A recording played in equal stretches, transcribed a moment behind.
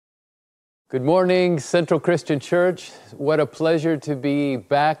Good morning, Central Christian Church. What a pleasure to be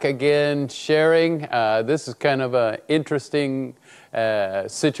back again sharing. This is kind of an interesting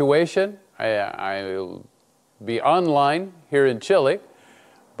situation. I will be online here in Chile,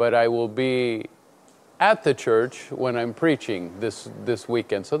 but I will be at the church when I'm preaching this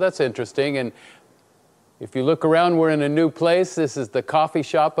weekend. So that's interesting. And if you look around, we're in a new place. This is the coffee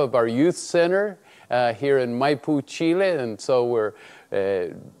shop of our youth center here in Maipú, Chile. And so we're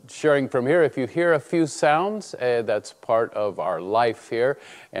sharing from here. If you hear a few sounds, that's part of our life here,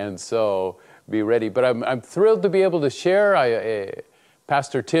 and so be ready. But I'm thrilled to be able to share.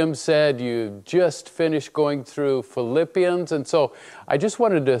 Pastor Tim said you just finished going through Philippians, and so I just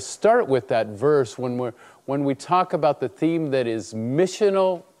wanted to start with that verse when we talk about the theme that is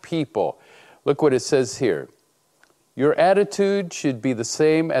missional people. Look what it says here. Your attitude should be the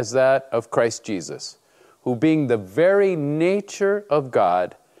same as that of Christ Jesus, who being the very nature of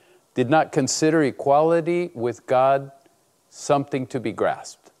God, did not consider equality with God something to be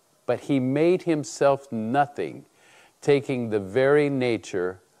grasped, but he made himself nothing, taking the very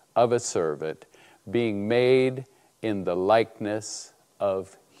nature of a servant, being made in the likeness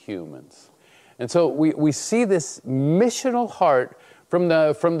of humans. And so we see this missional heart from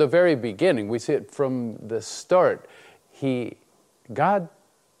the very beginning. We see it from the start. God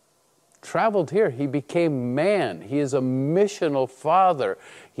traveled here. He became man. He is a missional father.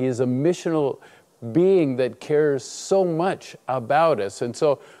 He is a missional being that cares so much about us. And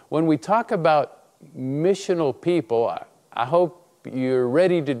so when we talk about missional people, I hope you're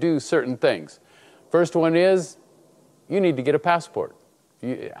ready to do certain things. First one is, you need to get a passport.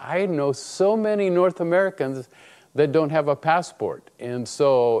 I know so many North Americans that don't have a passport. And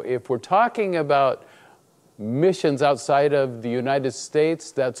so if we're talking about missions outside of the United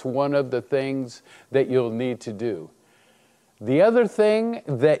States, that's one of the things that you'll need to do. The other thing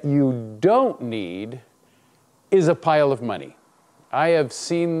that you don't need is a pile of money. I have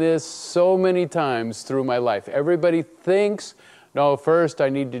seen this so many times through my life. Everybody thinks, no, first I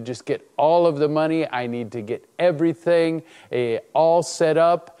need to just get all of the money. I need to get everything all set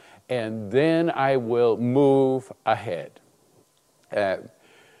up, and then I will move ahead.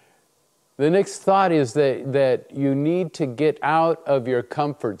 The next thought is that you need to get out of your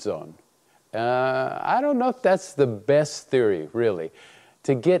comfort zone. I don't know if that's the best theory, really.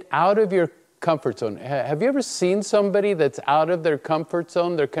 To get out of your comfort zone. Have you ever seen somebody that's out of their comfort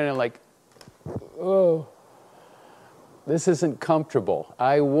zone? They're kind of like, oh, this isn't comfortable.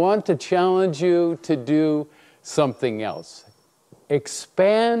 I want to challenge you to do something else.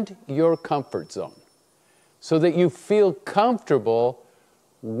 Expand your comfort zone so that you feel comfortable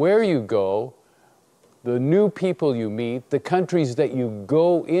where you go, the new people you meet, the countries that you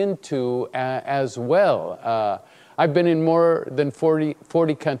go into as well. I've been in more than 40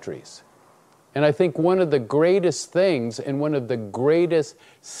 countries. And I think one of the greatest things and one of the greatest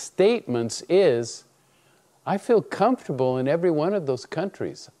statements is, I feel comfortable in every one of those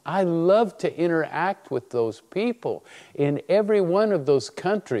countries. I love to interact with those people in every one of those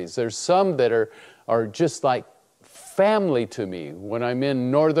countries. There's some that are just like family to me. When I'm in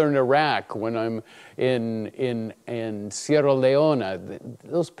northern Iraq, when I'm in Sierra Leone,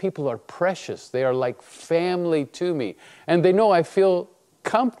 those people are precious. They are like family to me. And they know I feel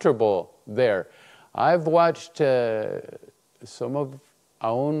comfortable there. I've watched some of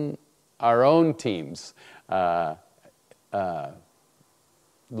our own teams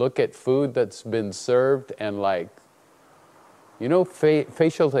look at food that's been served and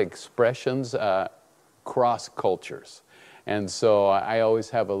facial expressions cross cultures. And so I always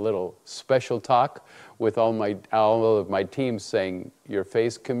have a little special talk with all of my teams saying, your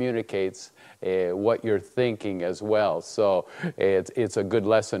face communicates what you're thinking as well. So it's a good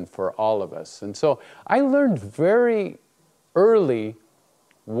lesson for all of us. And so I learned very early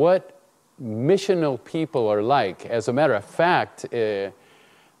what missional people are like. As a matter of fact, the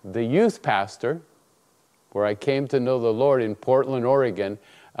youth pastor, where I came to know the Lord in Portland, Oregon,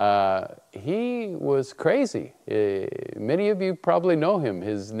 he was crazy. Many of you probably know him.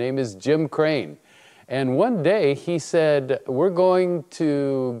 His name is Jim Crane. And one day he said, we're going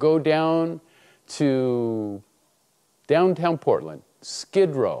to go down to downtown Portland,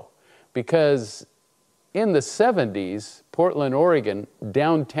 Skid Row, because in the 70s, Portland, Oregon,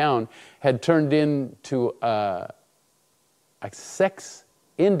 downtown, had turned into a sex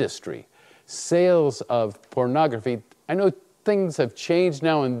industry, sales of pornography. I know things have changed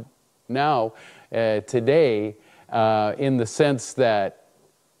today, in the sense that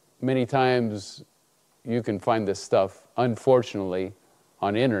many times you can find this stuff, unfortunately,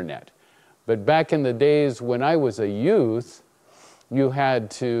 on internet. But back in the days when I was a youth, you had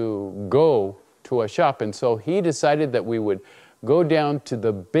to go to a shop. And so he decided that we would go down to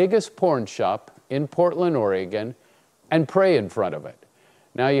the biggest porn shop in Portland, Oregon, and pray in front of it.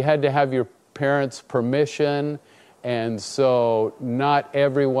 Now, you had to have your parents' permission, and so not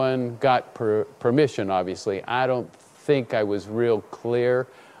everyone got permission, obviously. I don't think I was real clear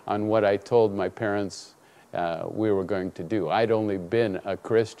on what I told my parents we were going to do. I'd only been a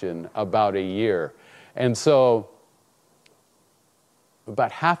Christian about a year. And so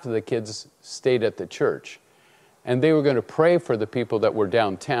about half of the kids stayed at the church. And they were going to pray for the people that were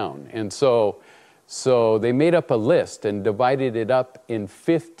downtown. And so they made up a list and divided it up in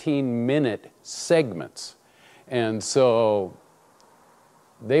 15-minute segments. And so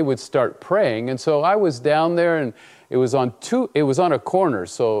they would start praying. And so I was down there, and it was on a corner,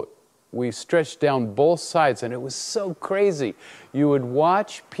 so we stretched down both sides, and it was so crazy. You would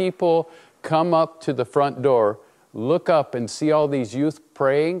watch people come up to the front door, look up and see all these youth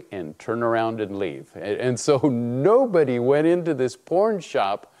praying, and turn around and leave. And so nobody went into this porn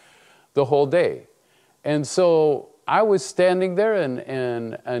shop the whole day. And so I was standing there,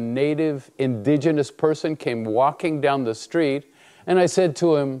 and a native indigenous person came walking down the street, and I said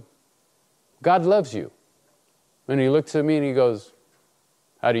to him, "God loves you." And he looks at me and he goes,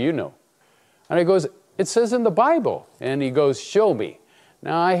 "How do you know?" And I goes, "It says in the Bible." And he goes, "Show me."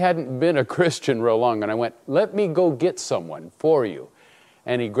 Now, I hadn't been a Christian real long, and I went, "Let me go get someone for you."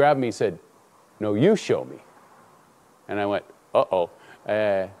 And he grabbed me and said, "No, you show me." And I went, uh-oh.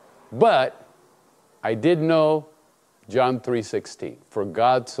 But I did know John 3:16. For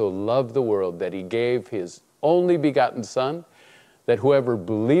God so loved the world that he gave his only begotten Son, that whoever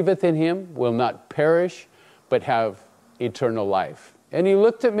believeth in him will not perish, but have eternal life. And he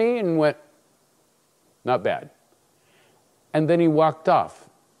looked at me and went, "Not bad." And then he walked off.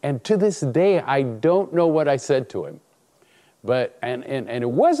 And to this day, I don't know what I said to him. But and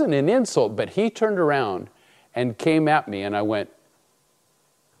it wasn't an insult, but he turned around and came at me, and I went,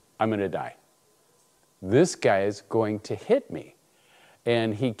 "I'm going to die. This guy is going to hit me."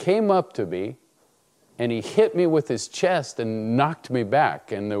 And he came up to me, and he hit me with his chest and knocked me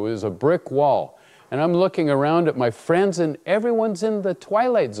back. And there was a brick wall. And I'm looking around at my friends, and everyone's in the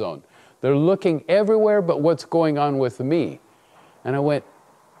twilight zone. They're looking everywhere but what's going on with me. And I went,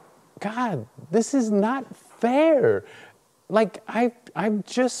 "God, this is not fair. Like, I've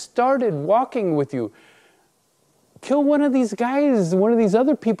just started walking with you. Kill one of these guys, one of these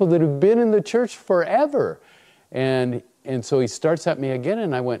other people that have been in the church forever." And so he starts at me again,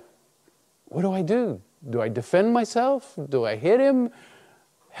 and I went, "What do I do? Do I defend myself? Do I hit him?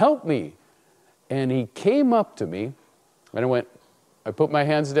 Help me." And he came up to me, and I put my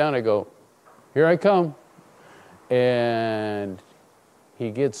hands down, I go, "Here I come." And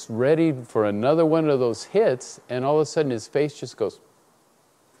he gets ready for another one of those hits, and all of a sudden his face just goes,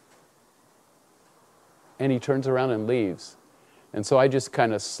 and he turns around and leaves. And so I just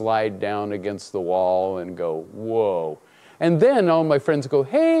kind of slide down against the wall and go, "Whoa." And then all my friends go,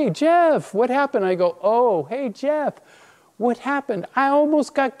 "Hey, Jeff, what happened?" I go, "Oh, hey, Jeff, what happened? I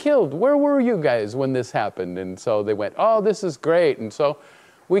almost got killed. Where were you guys when this happened?" And so they went, "Oh, this is great." And so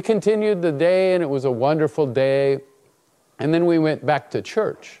we continued the day, and it was a wonderful day. And then we went back to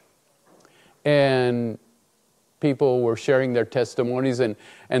church, and people were sharing their testimonies, and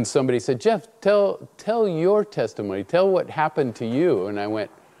somebody said, "Jeff, tell your testimony. Tell what happened to you." And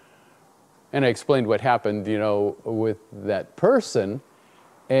I explained what happened, with that person.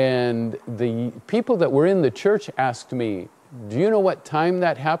 And the people that were in the church asked me, "Do you know what time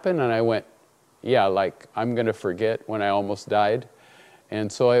that happened?" And I went, "Yeah, like I'm going to forget when I almost died."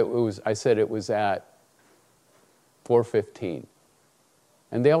 And so I said it was at 4:15.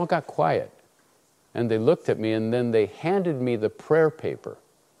 And they all got quiet. And they looked at me, and then they handed me the prayer paper.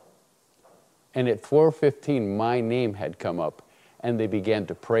 And at 4:15, my name had come up, and they began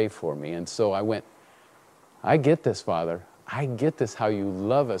to pray for me. And so I went, "I get this, Father. I get this, how you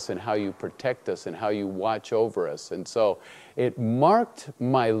love us and how you protect us and how you watch over us." And so it marked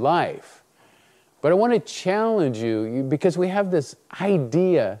my life. But I want to challenge you, because we have this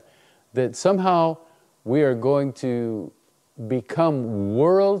idea that somehow we are going to become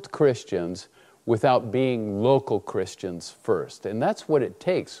world Christians without being local Christians first. And that's what it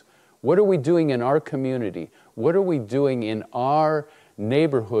takes. What are we doing in our community? What are we doing in our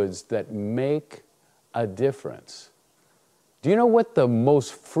neighborhoods that make a difference? Do you know what the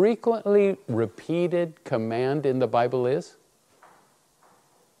most frequently repeated command in the Bible is?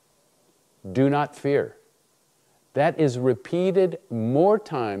 Do not fear. That is repeated more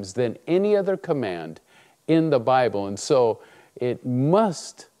times than any other command in the Bible. And so it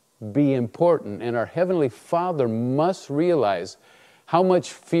must be important, and our Heavenly Father must realize how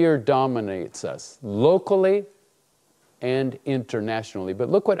much fear dominates us locally and internationally. But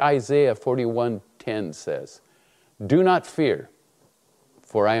look what Isaiah 41:10 says. Do not fear,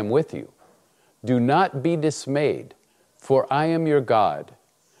 for I am with you. Do not be dismayed, for I am your God.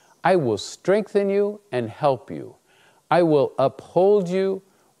 I will strengthen you and help you. I will uphold you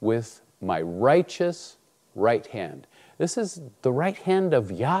with my righteous right hand. This is the right hand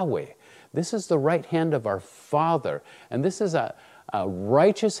of Yahweh. This is the right hand of our Father. And this is a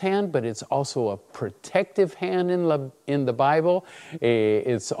righteous hand, but it's also a protective hand in the Bible.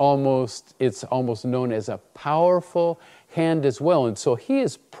 It's almost known as a powerful hand as well. And so he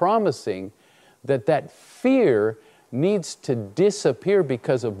is promising that fear needs to disappear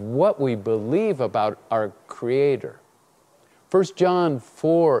because of what we believe about our Creator. 1 John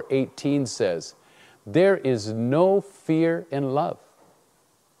 4:18 says, there is no fear in love.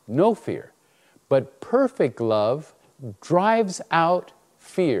 No fear. But perfect love drives out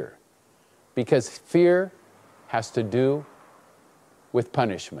fear, because fear has to do with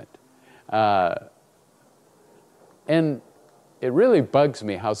punishment. And it really bugs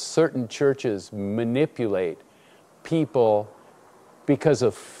me how certain churches manipulate people because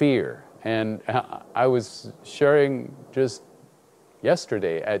of fear. And I was sharing just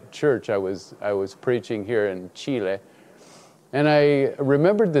yesterday at church. I was preaching here in Chile, and I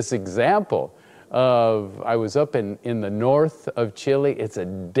remembered this example of, I was up in the north of Chile. It's a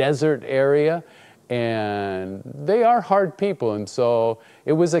desert area, and they are hard people. And so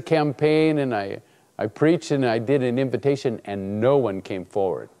it was a campaign, and I preached and I did an invitation, and no one came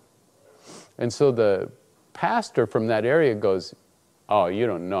forward. And so the pastor from that area goes, oh, you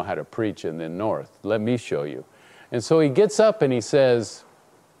don't know how to preach in the north. Let me show you. And so he gets up and he says,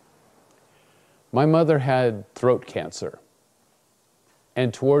 my mother had throat cancer.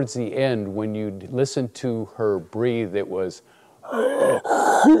 And towards the end, when you listen to her breathe, it was,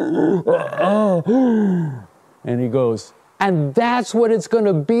 and he goes, and that's what it's going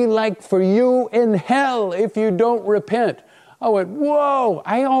to be like for you in hell if you don't repent. I went, whoa,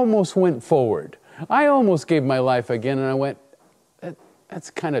 I almost went forward. I almost gave my life again, and I went, that's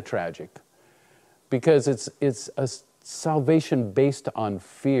kind of tragic. Because it's a salvation based on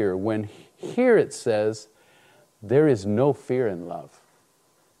fear, when here it says, there is no fear in love.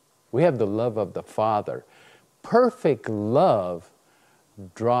 We have the love of the Father. Perfect love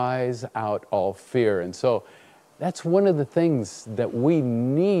drives out all fear. And so that's one of the things that we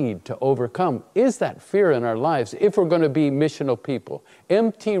need to overcome, is that fear in our lives if we're going to be missional people.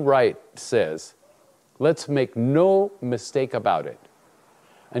 M.T. Wright says, let's make no mistake about it.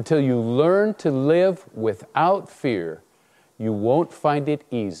 Until you learn to live without fear, you won't find it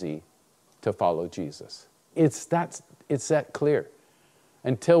easy to follow Jesus. It's that clear.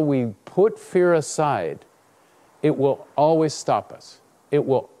 Until we put fear aside, it will always stop us. It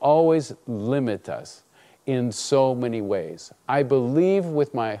will always limit us in so many ways. I believe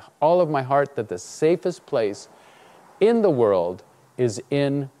with all of my heart that the safest place in the world is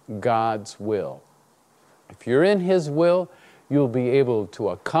in God's will. If you're in His will, you'll be able to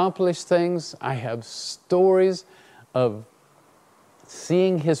accomplish things. I have stories of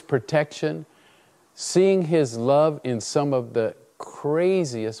seeing His protection, seeing His love in some of the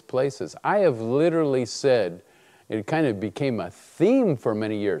craziest places. I have literally said, it kind of became a theme for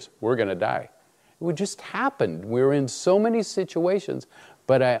many years, we're going to die. It would just happen. We were in so many situations,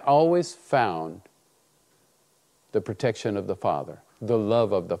 but I always found the protection of the Father, the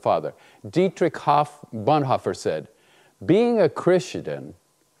love of the Father. Dietrich Bonhoeffer said, being a Christian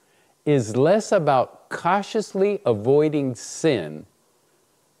is less about cautiously avoiding sin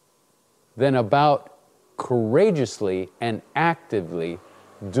than about courageously and actively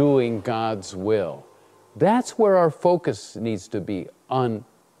doing God's will. That's where our focus needs to be, on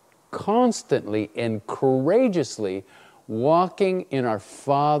constantly and courageously walking in our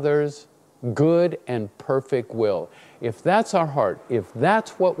Father's good and perfect will. If that's our heart, if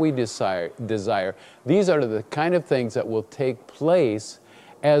that's what we desire, these are the kind of things that will take place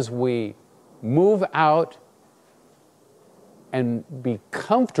as we move out and be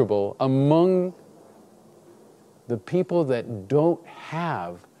comfortable among the people that don't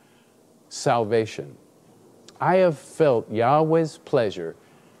have salvation. I have felt Yahweh's pleasure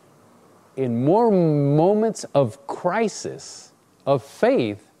in more moments of crisis, of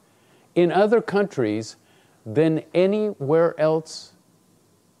faith, in other countries than anywhere else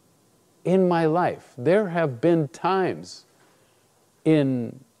in my life. There have been times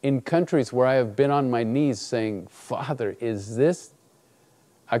in countries where I have been on my knees saying, Father, is this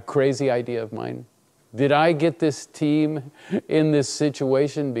a crazy idea of mine? Did I get this team in this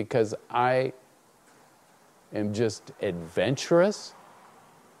situation because I am just adventurous?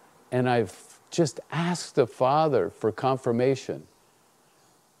 and I've just asked the Father for confirmation.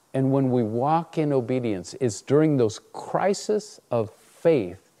 And when we walk in obedience, it's during those crises of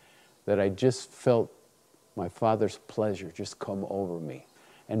faith that I just felt my Father's pleasure just come over me,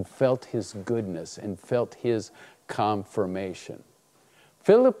 and felt His goodness, and felt His confirmation.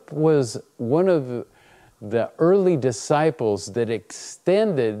 Philip was one of the early disciples that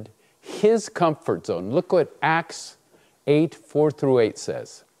extended his comfort zone. Look what Acts 8:4-8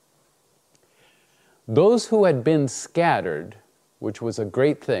 says. Those who had been scattered, which was a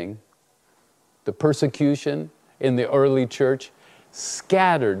great thing, the persecution in the early church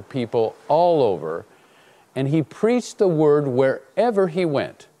scattered people all over, and he preached the word wherever he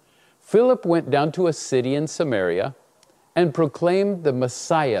went. Philip went down to a city in Samaria and proclaimed the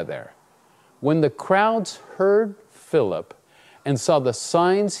Messiah there. When the crowds heard Philip and saw the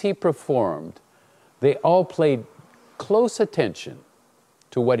signs he performed, they all paid close attention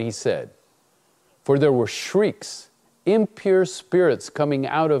to what he said. For there were shrieks, impure spirits coming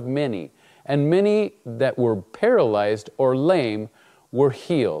out of many, and many that were paralyzed or lame were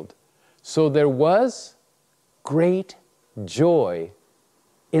healed. So there was great joy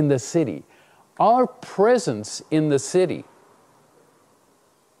in the city. Our presence in the city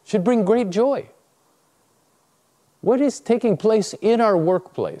should bring great joy. What is taking place in our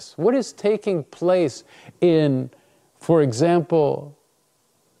workplace? What is taking place in, for example,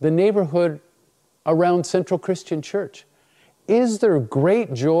 the neighborhood around Central Christian Church? Is there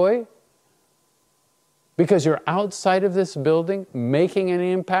great joy because you're outside of this building making an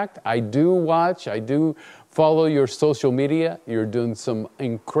impact? I do follow your social media. You're doing some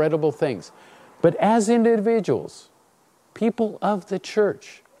incredible things. But as individuals, people of the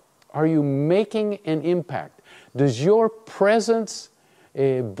church, are you making an impact? Does your presence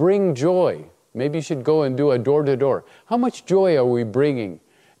bring joy? Maybe you should go and do a door-to-door. How much joy are we bringing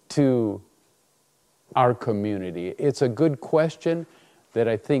to our community? It's a good question that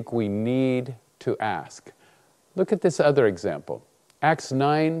I think we need to ask. Look at this other example. Acts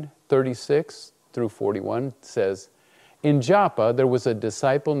 9:36-41 says, in Joppa there was a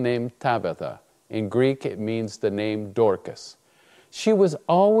disciple named Tabitha. In Greek it means the name Dorcas. She was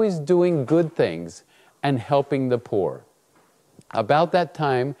always doing good things and helping the poor. About that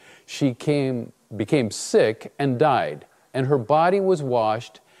time she became sick and died, and her body was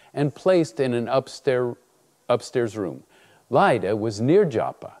washed and placed in an upstairs room. Lydda was near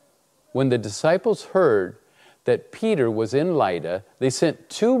Joppa. When the disciples heard that Peter was in Lydda, they sent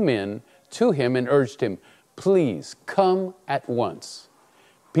 2 men to him and urged him, please come at once.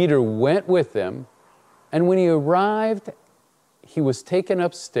 Peter went with them, and when he arrived, he was taken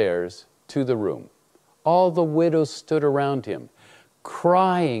upstairs to the room. All the widows stood around him,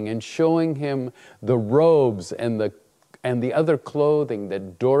 crying and showing him the robes and the other clothing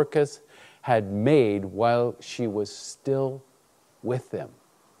that Dorcas had made while she was still with them.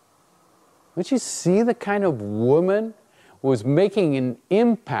 Don't you see the kind of woman who was making an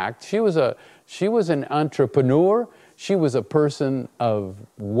impact? She was an entrepreneur. She was a person of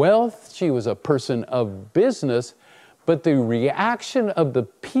wealth. She was a person of business. But the reaction of the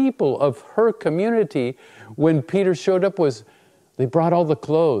people of her community when Peter showed up was, they brought all the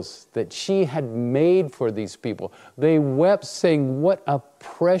clothes that she had made for these people. They wept, saying, what a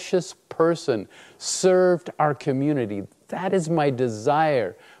precious person served our community. That is my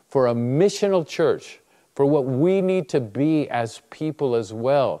desire for a missional church, for what we need to be as people as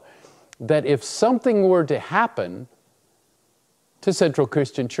well. That if something were to happen to Central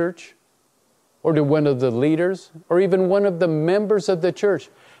Christian Church, or to one of the leaders, or even one of the members of the church,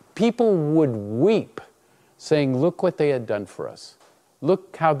 people would weep, saying, look what they had done for us.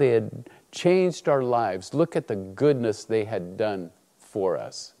 Look how they had changed our lives. Look at the goodness they had done for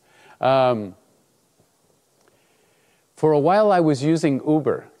us. For a while I was using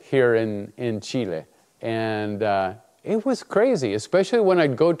Uber here in Chile, and it was crazy, especially when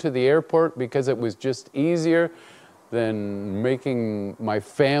I'd go to the airport, because it was just easier than making my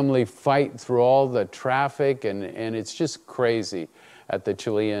family fight through all the traffic, and it's just crazy at the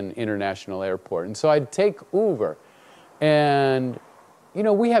Chilean International Airport. And so I'd take Uber, and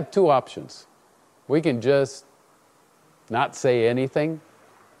we have 2 options. We can just not say anything.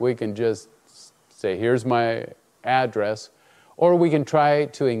 We can just say, here's my address, or we can try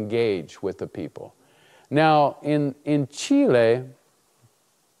to engage with the people. Now, in Chile,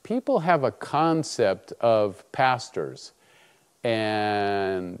 people have a concept of pastors,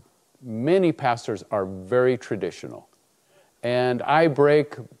 and many pastors are very traditional. And I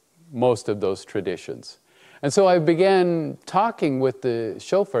break most of those traditions. And so I began talking with the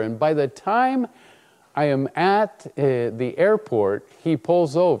chauffeur, and by the time I am at the airport. He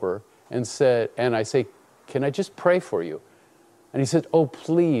pulls over and I say, "Can I just pray for you?" And he said, "Oh,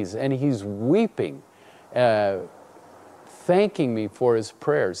 please." And he's weeping, thanking me for his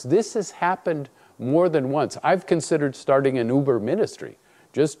prayers. This has happened more than once. I've considered starting an Uber ministry.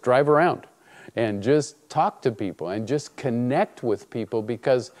 Just drive around and just talk to people and just connect with people,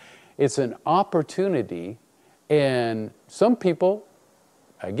 because it's an opportunity. And some people,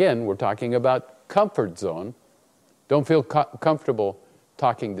 again, we're talking about comfort zone, don't feel comfortable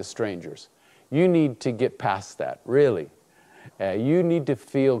talking to strangers. You need to get past that, really. You need to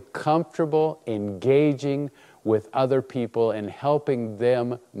feel comfortable engaging with other people and helping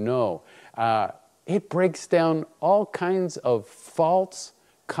them know. It breaks down all kinds of false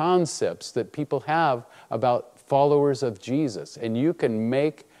concepts that people have about followers of Jesus, and you can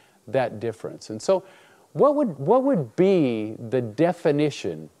make that difference. And so what would be the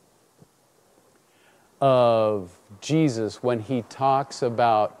definition of Jesus when he talks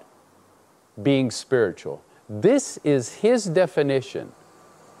about being spiritual? This is his definition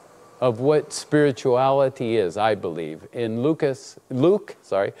of what spirituality is, I believe. In Luke,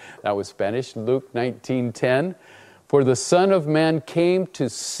 that was Spanish, Luke 19:10, "For the Son of Man came to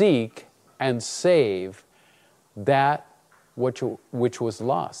seek and save that which was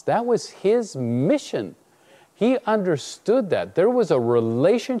lost." That was his mission. He understood that. There was a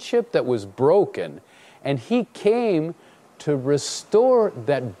relationship that was broken, and he came to restore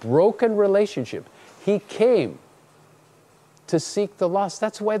that broken relationship. He came to seek the lost.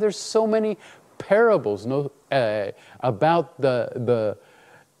 That's why there's so many parables about the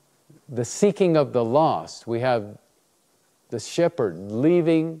seeking of the lost. We have the shepherd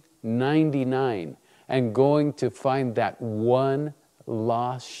leaving 99 and going to find that one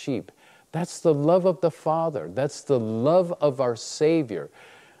lost sheep. That's the love of the Father. That's the love of our Savior.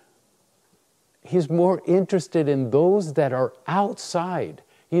 He's more interested in those that are outside.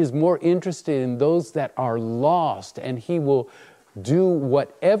 He is more interested in those that are lost, and he will do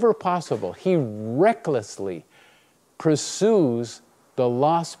whatever possible. He recklessly pursues the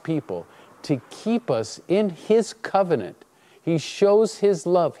lost people to keep us in his covenant. He shows his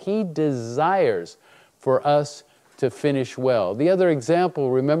love. He desires for us to finish well. The other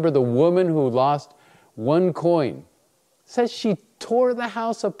example, remember the woman who lost one coin? It says she tore the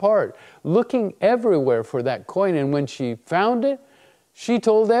house apart, looking everywhere for that coin, and when she found it, she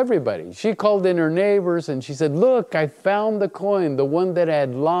told everybody. She called in her neighbors and she said, "Look, I found the coin, the one that I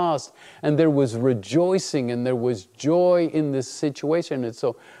had lost." And there was rejoicing and there was joy in this situation. And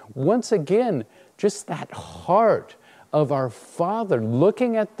so once again, just that heart of our Father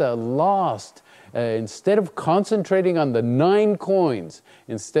looking at the lost, instead of concentrating on the 9 coins,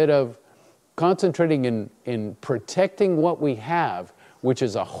 instead of concentrating in protecting what we have, which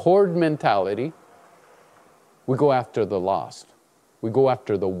is a hoard mentality, we go after the lost. We go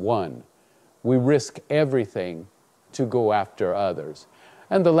after the one. We risk everything to go after others.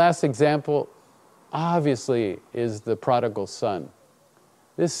 And the last example, obviously, is the prodigal son.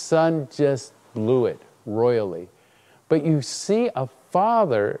 This son just blew it royally. But you see a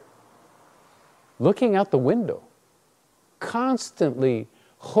father looking out the window, constantly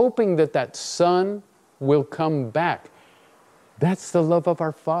hoping that that son will come back. That's the love of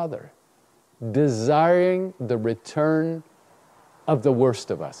our Father, desiring the return of the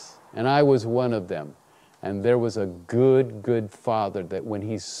worst of us. And I was one of them. And there was a good father that when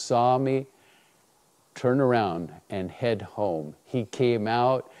he saw me turn around and head home, he came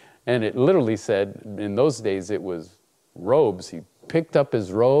out, and it literally said, in those days it was robes. He picked up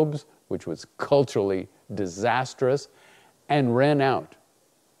his robes, which was culturally disastrous, and ran out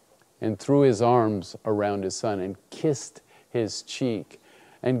and threw his arms around his son and kissed his cheek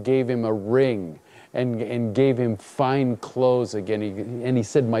and gave him a ring and gave him fine clothes again. And he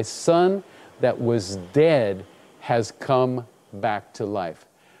said, "My son that was dead has come back to life."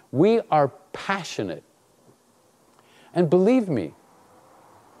 We are passionate. And believe me,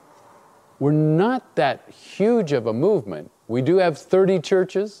 we're not that huge of a movement. We do have 30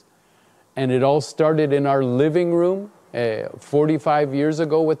 churches, and it all started in our living room 45 years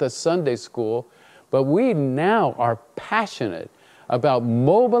ago with a Sunday school. But we now are passionate about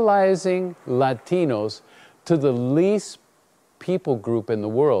mobilizing Latinos to the least people group in the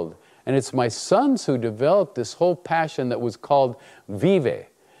world. And it's my sons who developed this whole passion that was called Vive.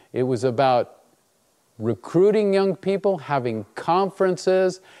 It was about recruiting young people, having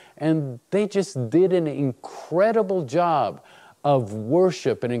conferences, and they just did an incredible job of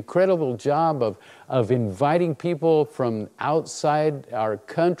worship, an incredible job of inviting people from outside our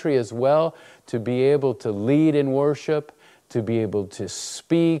country as well to be able to lead in worship, to be able to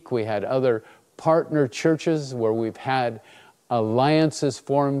speak. We had other partner churches where we've had alliances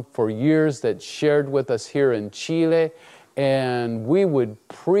formed for years that shared with us here in Chile. And we would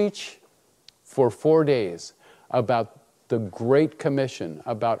preach for 4 days about the Great Commission,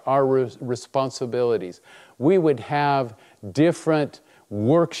 about our responsibilities. We would have different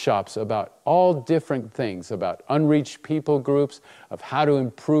workshops about all different things, about unreached people groups, of how to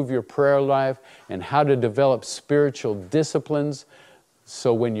improve your prayer life and how to develop spiritual disciplines.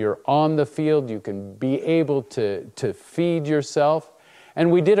 So when you're on the field, you can be able to feed yourself.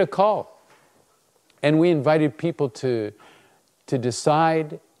 And we did a call. And we invited people to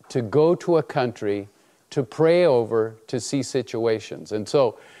decide to go to a country to pray over, to see situations. And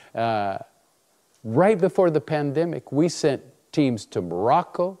so right before the pandemic, we sent teams to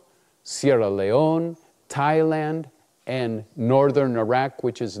Morocco, Sierra Leone, Thailand, and northern Iraq,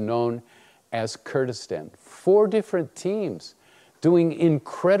 which is known as Kurdistan. 4 different teams doing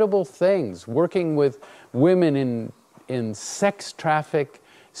incredible things, working with women in sex traffic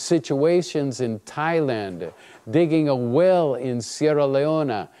situations in Thailand, digging a well in Sierra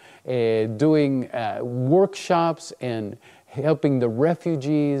Leone, doing workshops and helping the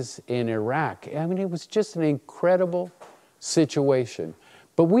refugees in Iraq. I mean, it was just an incredible situation.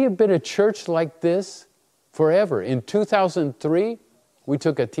 But we have been a church like this forever. In 2003, we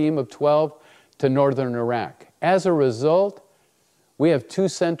took a team of 12 to northern Iraq. As a result, we have 2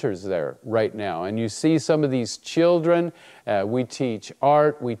 centers there right now. And you see some of these children. We teach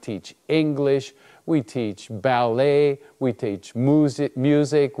art, we teach English, we teach ballet, we teach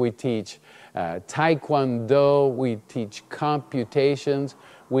music, we teach taekwondo, we teach computations.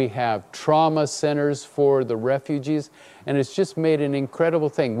 We have trauma centers for the refugees, and it's just made an incredible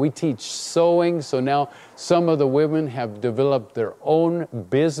thing. We teach sewing, so now some of the women have developed their own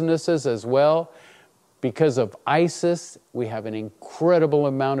businesses as well. Because of ISIS, we have an incredible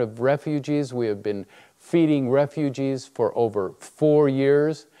amount of refugees. We have been feeding refugees for over 4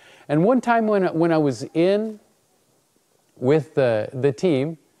 years. And one time when I was in with the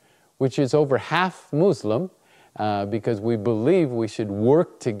team, which is over half Muslim, because we believe we should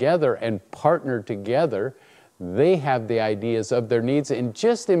work together and partner together. They have the ideas of their needs. And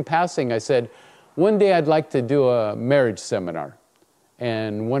just in passing, I said, one day I'd like to do a marriage seminar.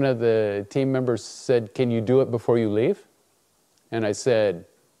 And one of the team members said, can you do it before you leave? And I said,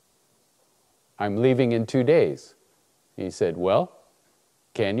 I'm leaving in 2 days. He said, well,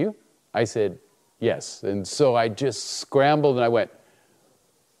 can you? I said, yes. And so I just scrambled and I went,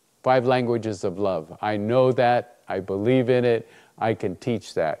 5 languages of love. I know that. I believe in it. I can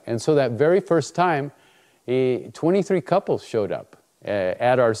teach that. And so that very first time, 23 couples showed up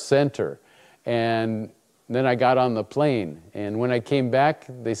at our center. And then I got on the plane. And when I came back,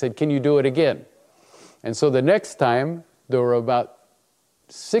 they said, can you do it again? And so the next time, there were about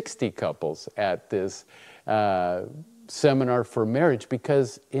 60 couples at this seminar for marriage,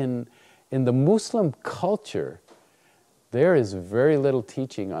 because in the Muslim culture, there is very little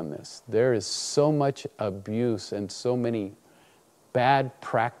teaching on this. There is so much abuse and so many bad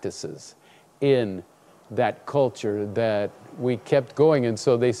practices in that culture that we kept going. And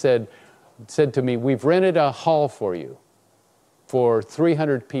so they said to me, we've rented a hall for you for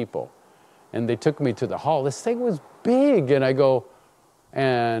 300 people. And they took me to the hall. This thing was big. And I go,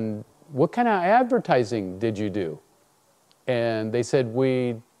 and what kind of advertising did you do? And they said,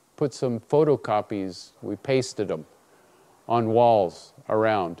 we put some photocopies, we pasted them on walls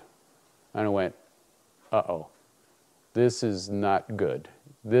around. And I went, uh-oh, this is not good.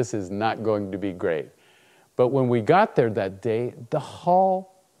 This is not going to be great. But when we got there that day, the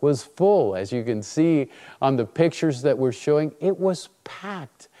hall was full. As you can see on the pictures that we're showing, it was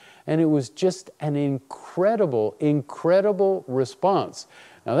packed. And it was just an incredible, incredible response.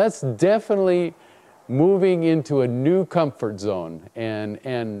 Now that's definitely moving into a new comfort zone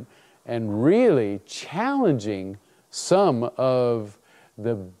and really challenging some of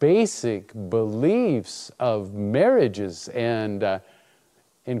the basic beliefs of marriages. And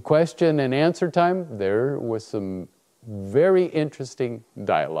in question and answer time, there was some very interesting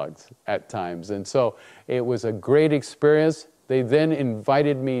dialogues at times. And so it was a great experience. They then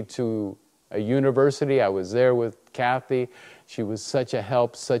invited me to a university. I was there with Kathy. She was such a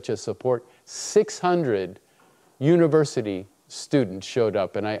help, such a support. 600 university students showed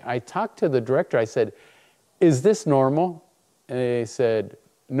up. And I talked to the director. I said, is this normal? And they said,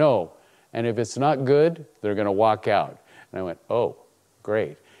 no. And if it's not good, they're going to walk out. And I went, oh,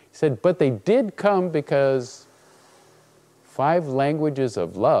 great. He said, but they did come because 5 Languages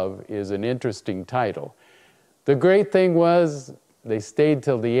of Love is an interesting title. The great thing was they stayed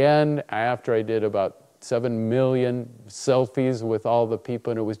till the end after I did about 7 million selfies with all the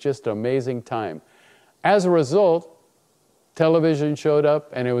people, and it was just an amazing time. As a result, television showed up,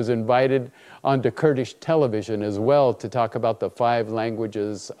 and it was invited onto Kurdish television as well to talk about the 5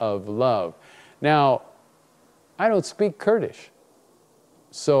 languages of love. Now, I don't speak Kurdish,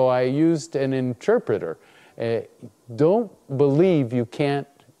 so I used an interpreter. Don't believe you can't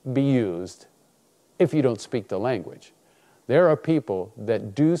be used if you don't speak the language. There are people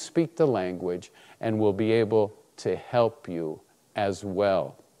that do speak the language and will be able to help you as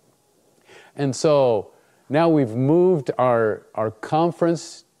well. And so now we've moved our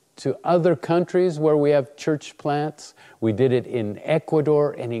conference to other countries where we have church plants. We did it in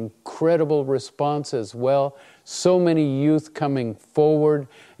Ecuador, an incredible response as well. So many youth coming forward.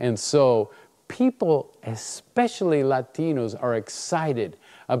 And so people, especially Latinos, are excited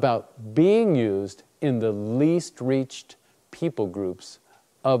about being used in the least reached people groups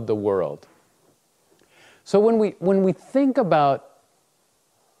of the world. So when we think about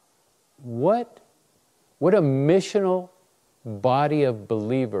what a missional body of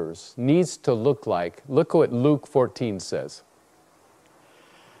believers needs to look like, look what Luke 14 says.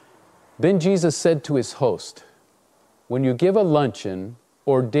 Then Jesus said to his host, "When you give a luncheon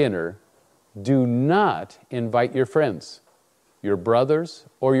or dinner, do not invite your friends, your brothers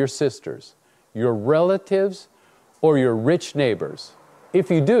or your sisters, your relatives or your rich neighbors.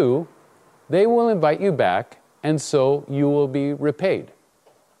 If you do, they will invite you back, and so you will be repaid."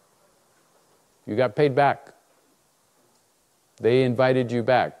 You got paid back. They invited you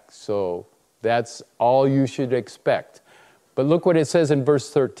back, so that's all you should expect. But look what it says in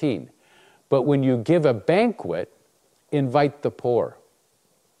verse 13. "But when you give a banquet, invite the poor,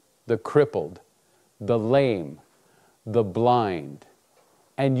 the crippled, the lame, the blind,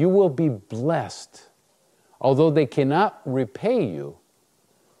 and you will be blessed. Although they cannot repay you,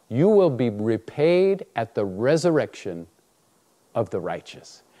 you will be repaid at the resurrection of the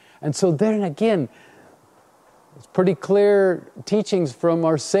righteous." And so then again, it's pretty clear teachings from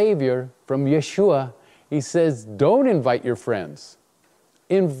our Savior, from Yeshua. He says, don't invite your friends.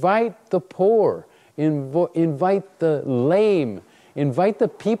 Invite the poor. Invite the lame. Invite the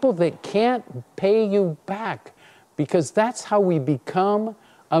people that can't pay you back. Because that's how we become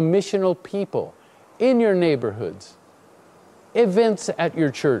a missional people. In your neighborhoods, events at your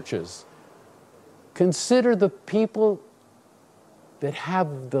churches. Consider the people that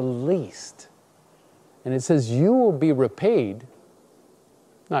have the least. And it says you will be repaid,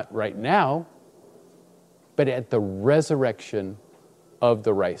 not right now, but at the resurrection of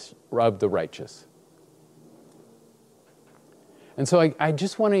the righteous. And so I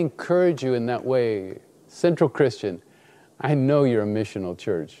just want to encourage you in that way. Central Christian, I know you're a missional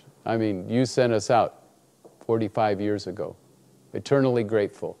church. I mean, you sent us out 45 years ago. Eternally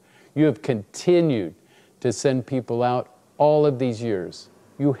grateful. You have continued to send people out all of these years.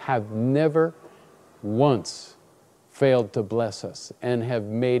 You have never once failed to bless us and have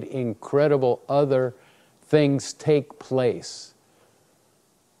made incredible other things take place.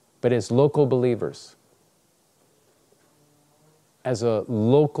 But as local believers, as a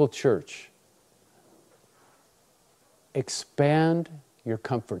local church, expand your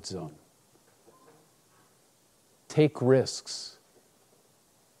comfort zone. Take risks.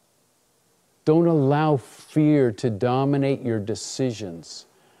 Don't allow fear to dominate your decisions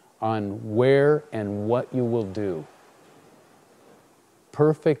on where and what you will do.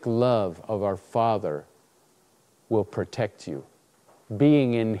 Perfect love of our Father will protect you.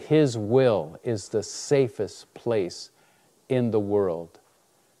 Being in His will is the safest place in the world.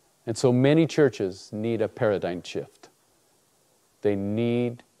 And so many churches need a paradigm shift. They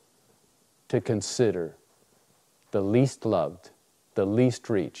need to consider the least loved, the least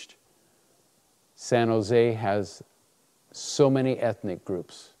reached. San Jose has so many ethnic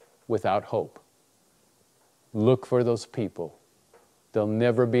groups without hope. Look for those people. They'll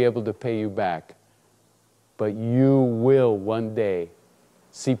never be able to pay you back, but you will one day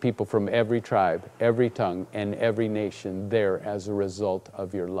see people from every tribe, every tongue, and every nation there as a result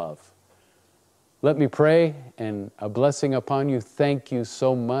of your love. Let me pray, and a blessing upon you. Thank you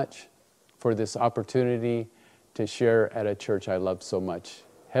so much for this opportunity to share at a church I love so much.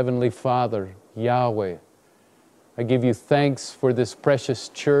 Heavenly Father, Yahweh, I give you thanks for this precious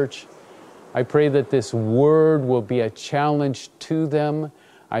church. I pray that this word will be a challenge to them.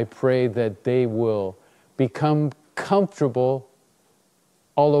 I pray that they will become comfortable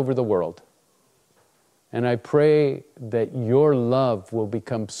all over the world. And I pray that your love will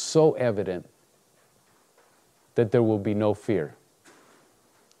become so evident that there will be no fear,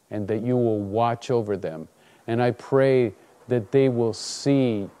 and that you will watch over them. And I pray that they will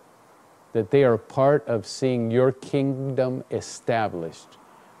see that they are part of seeing your kingdom established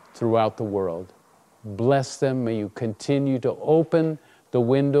throughout the world. Bless them. May you continue to open the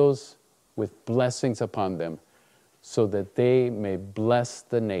windows with blessings upon them so that they may bless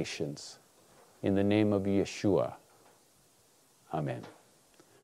the nations. In the name of Yeshua. Amen.